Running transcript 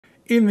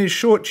In this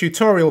short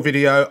tutorial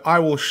video, I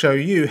will show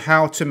you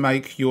how to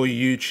make your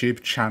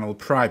YouTube channel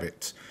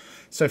private.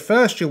 So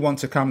first you'll want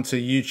to come to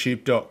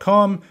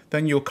youtube.com,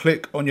 then you'll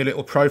click on your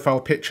little profile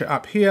picture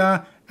up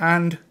here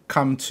and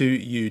come to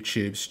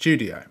YouTube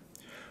Studio.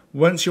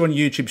 Once you're on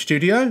YouTube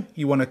Studio,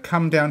 you want to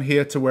come down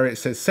here to where it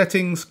says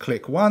Settings,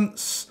 click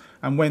once,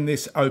 and when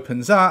this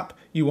opens up,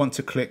 you want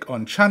to click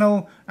on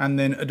Channel and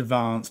then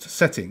Advanced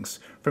Settings.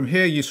 From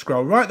here you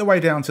scroll right the way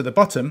down to the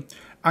bottom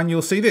and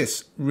you'll see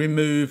this,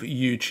 Remove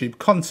YouTube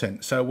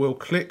Content. So we'll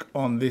click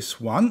on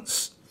this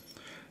once.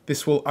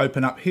 This will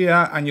open up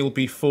here and you'll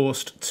be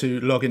forced to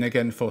log in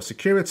again for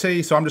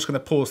security. So I'm just going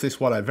to pause this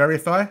while I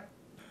verify.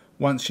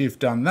 Once you've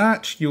done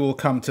that, you will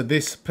come to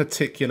this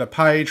particular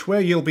page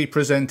where you'll be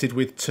presented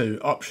with two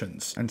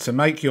options. And to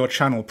make your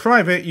channel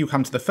private, you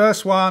come to the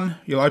first one,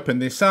 you'll open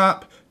this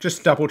up,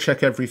 just double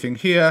check everything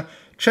here,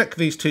 check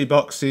these two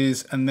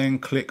boxes and then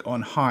click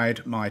on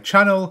Hide My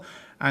Channel,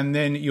 and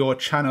then your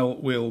channel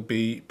will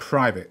be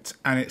private.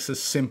 And it's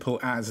as simple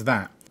as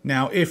that.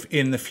 Now, if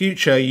in the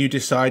future you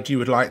decide you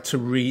would like to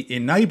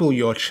re-enable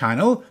your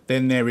channel,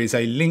 then there is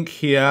a link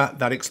here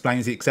that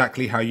explains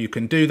exactly how you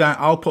can do that.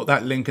 I'll put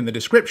that link in the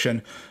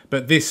description,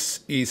 but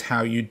this is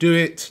how you do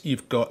it.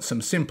 You've got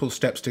some simple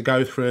steps to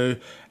go through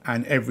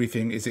and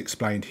everything is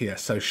explained here.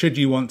 So should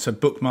you want to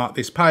bookmark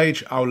this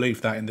page, I'll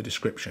leave that in the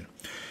description.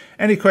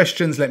 Any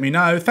questions, let me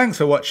know. Thanks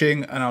for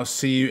watching and I'll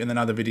see you in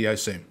another video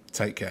soon.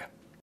 Take care.